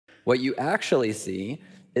What you actually see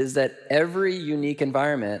is that every unique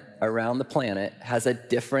environment around the planet has a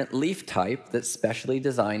different leaf type that's specially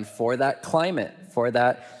designed for that climate, for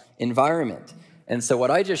that environment. And so what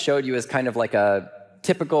I just showed you is kind of like a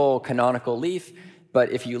typical canonical leaf,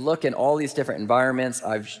 but if you look in all these different environments,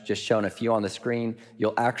 I've just shown a few on the screen,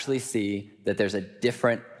 you'll actually see that there's a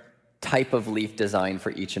different type of leaf design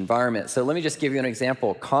for each environment. So let me just give you an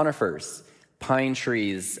example. Conifers, pine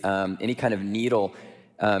trees, any kind of needle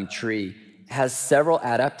tree has several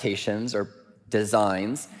adaptations or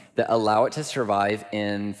designs that allow it to survive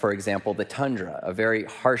in, for example, the tundra, a very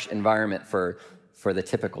harsh environment for the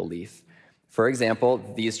typical leaf. For example,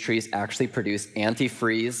 these trees actually produce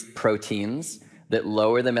antifreeze proteins that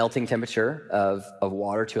lower the melting temperature of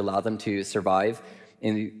water to allow them to survive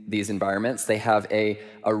in these environments. They have a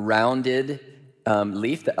rounded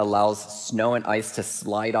leaf that allows snow and ice to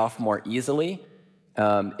slide off more easily.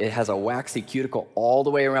 It has a waxy cuticle all the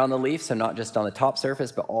way around the leaf, so not just on the top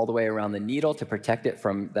surface, but all the way around the needle to protect it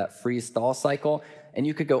from that freeze-thaw cycle. And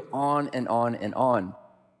you could go on and on and on.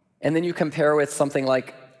 And then you compare with something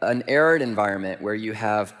like an arid environment where you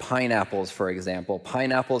have pineapples, for example.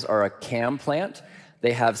 Pineapples are a cam plant.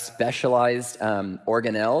 They have specialized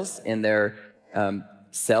organelles in their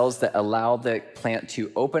cells that allow the plant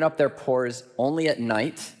to open up their pores only at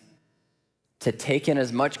night, to take in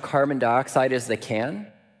as much carbon dioxide as they can,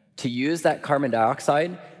 to use that carbon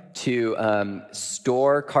dioxide to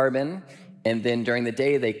store carbon, and then during the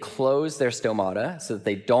day they close their stomata so that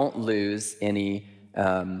they don't lose any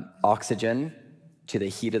oxygen to the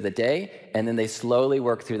heat of the day, and then they slowly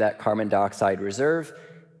work through that carbon dioxide reserve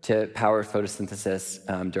to power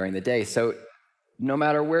photosynthesis during the day. So no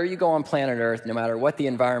matter where you go on planet Earth, no matter what the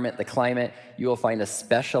environment, the climate, you will find a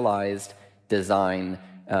specialized design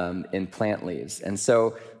in plant leaves. And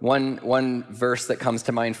so one verse that comes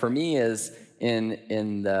to mind for me is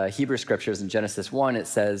in the Hebrew scriptures in Genesis 1, it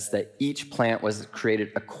says that each plant was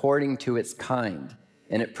created according to its kind,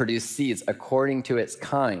 and it produced seeds according to its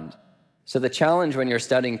kind. So the challenge when you're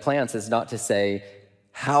studying plants is not to say,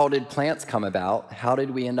 how did plants come about? How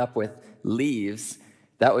did we end up with leaves?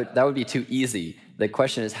 That would be too easy. The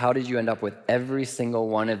question is, how did you end up with every single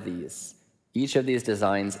one of these? Each of these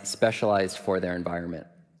designs specialized for their environment.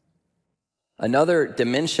 Another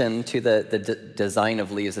dimension to the design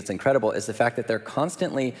of leaves that's incredible is the fact that they're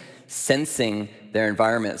constantly sensing their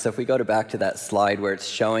environment. So if we go back to that slide where it's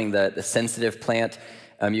showing the sensitive plant,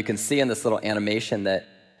 you can see in this little animation that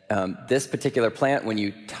this particular plant, when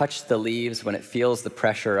you touch the leaves, when it feels the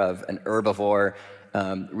pressure of an herbivore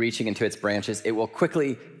reaching into its branches, it will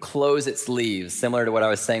quickly close its leaves, similar to what I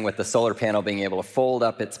was saying with the solar panel being able to fold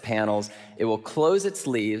up its panels. It will close its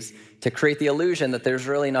leaves to create the illusion that there's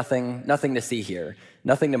really nothing to see here,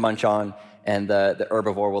 nothing to munch on, and the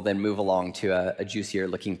herbivore will then move along to a juicier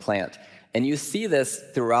looking plant. And you see this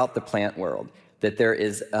throughout the plant world, that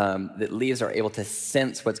that leaves are able to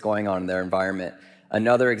sense what's going on in their environment.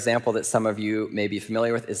 Another example that some of you may be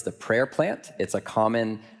familiar with is the prayer plant. It's a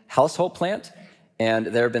common household plant. And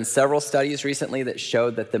there have been several studies recently that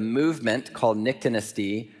showed that the movement called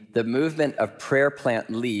nyctinisty, the movement of prayer plant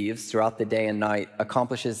leaves throughout the day and night,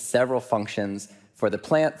 accomplishes several functions for the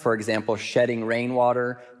plant. For example, shedding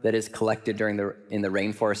rainwater that is collected in the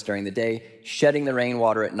rainforest during the day, shedding the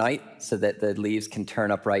rainwater at night so that the leaves can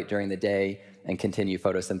turn upright during the day and continue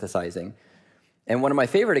photosynthesizing. And one of my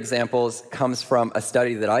favorite examples comes from a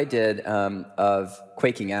study that I did of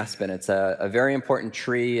quaking aspen. It's a very important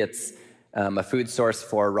tree. It's a food source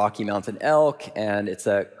for Rocky Mountain elk, and it's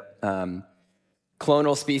a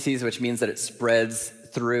clonal species, which means that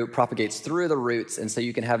it propagates through the roots, and so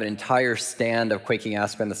you can have an entire stand of quaking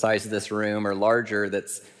aspen the size of this room or larger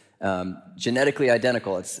that's genetically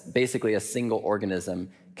identical. It's basically a single organism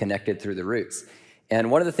connected through the roots. And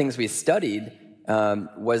one of the things we studied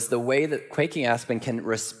was the way that quaking aspen can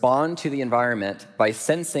respond to the environment by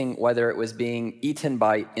sensing whether it was being eaten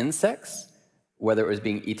by insects, whether it was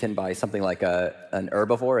being eaten by something like an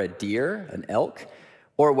herbivore, a deer, an elk,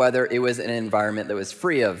 or whether it was in an environment that was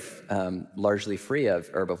largely free of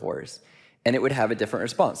herbivores. And it would have a different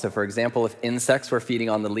response. So for example, if insects were feeding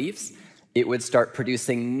on the leaves, it would start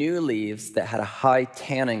producing new leaves that had a high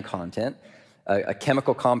tannin content, a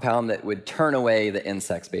chemical compound that would turn away the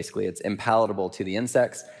insects, basically. It's impalatable to the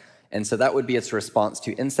insects. And so that would be its response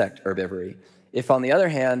to insect herbivory. If, on the other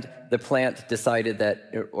hand, the plant decided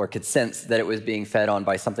that, or could sense that it was being fed on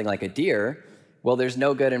by something like a deer, well, there's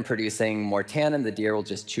no good in producing more tannin. The deer will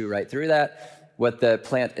just chew right through that. What the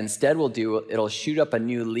plant instead will do, it'll shoot up a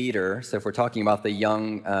new leader. So if we're talking about the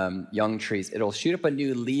young trees, it'll shoot up a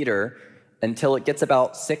new leader until it gets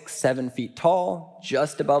about 6-7 feet tall,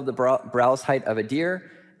 just above the browse height of a deer,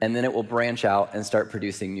 and then it will branch out and start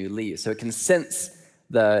producing new leaves. So it can sense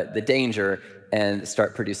the danger and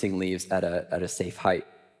start producing leaves at a safe height.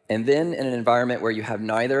 And then in an environment where you have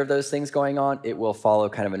neither of those things going on, it will follow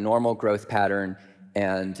kind of a normal growth pattern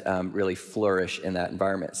and really flourish in that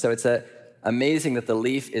environment. So it's amazing that the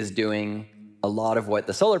leaf is doing a lot of what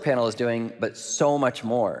the solar panel is doing, but so much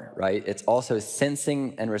more, right? It's also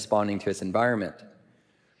sensing and responding to its environment.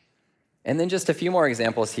 And then just a few more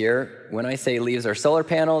examples here. When I say leaves are solar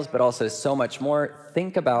panels, but also so much more,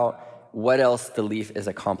 think about what else the leaf is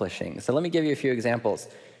accomplishing. So let me give you a few examples.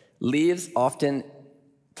 Leaves often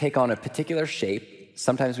take on a particular shape.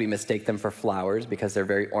 Sometimes we mistake them for flowers because they're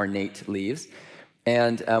very ornate leaves.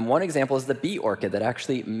 And one example is the bee orchid that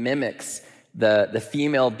actually mimics the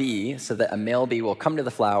female bee, so that a male bee will come to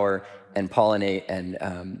the flower and pollinate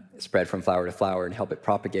and spread from flower to flower and help it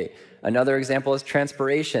propagate. Another example is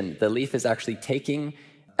transpiration. The leaf is actually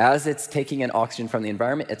as it's taking in oxygen from the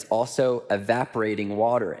environment, it's also evaporating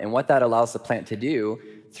water. And what that allows the plant to do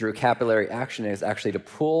through capillary action is actually to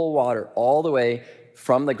pull water all the way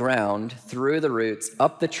from the ground, through the roots,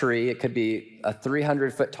 up the tree. It could be a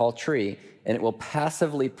 300-foot tall tree, and it will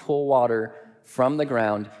passively pull water from the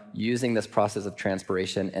ground using this process of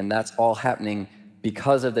transpiration. And that's all happening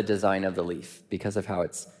because of the design of the leaf, because of how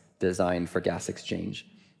it's designed for gas exchange.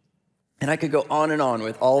 And I could go on and on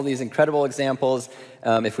with all these incredible examples.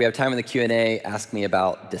 If we have time in the Q&A, ask me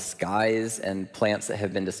about disguise and plants that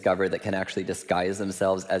have been discovered that can actually disguise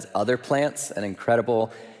themselves as other plants, an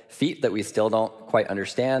incredible feat that we still don't quite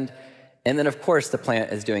understand. And then, of course, the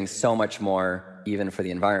plant is doing so much more even for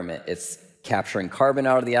the environment. It's capturing carbon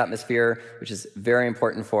out of the atmosphere, which is very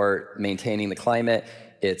important for maintaining the climate.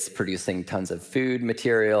 It's producing tons of food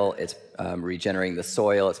material. It's regenerating the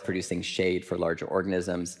soil. It's producing shade for larger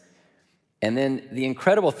organisms. And then the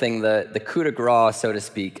incredible thing, the coup de grace, so to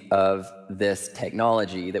speak, of this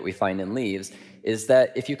technology that we find in leaves is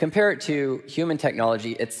that if you compare it to human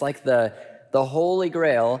technology, it's like the holy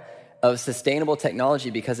grail of sustainable technology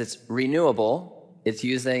because it's renewable. It's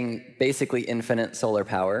using basically infinite solar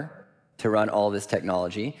power to run all this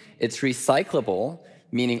technology. It's recyclable,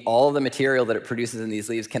 meaning all of the material that it produces in these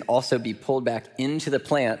leaves can also be pulled back into the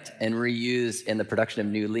plant and reused in the production of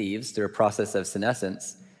new leaves through a process of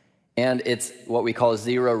senescence. And it's what we call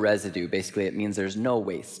zero residue. Basically, it means there's no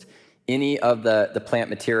waste. Any of the plant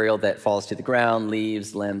material that falls to the ground,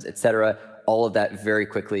 leaves, limbs, etc., all of that very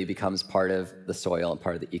quickly becomes part of the soil and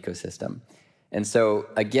part of the ecosystem. And so,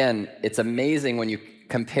 again, it's amazing when you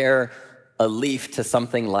compare a leaf to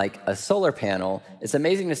something like a solar panel. It's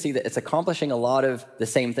amazing to see that it's accomplishing a lot of the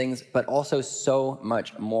same things, but also so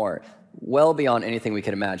much more, well beyond anything we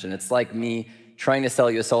could imagine. It's like me trying to sell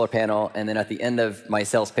you a solar panel, and then at the end of my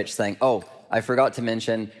sales pitch saying, oh, I forgot to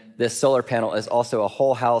mention this solar panel is also a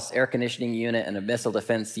whole house air conditioning unit and a missile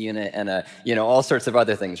defense unit and all sorts of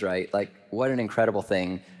other things, right? Like, what an incredible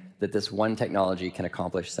thing that this one technology can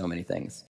accomplish so many things.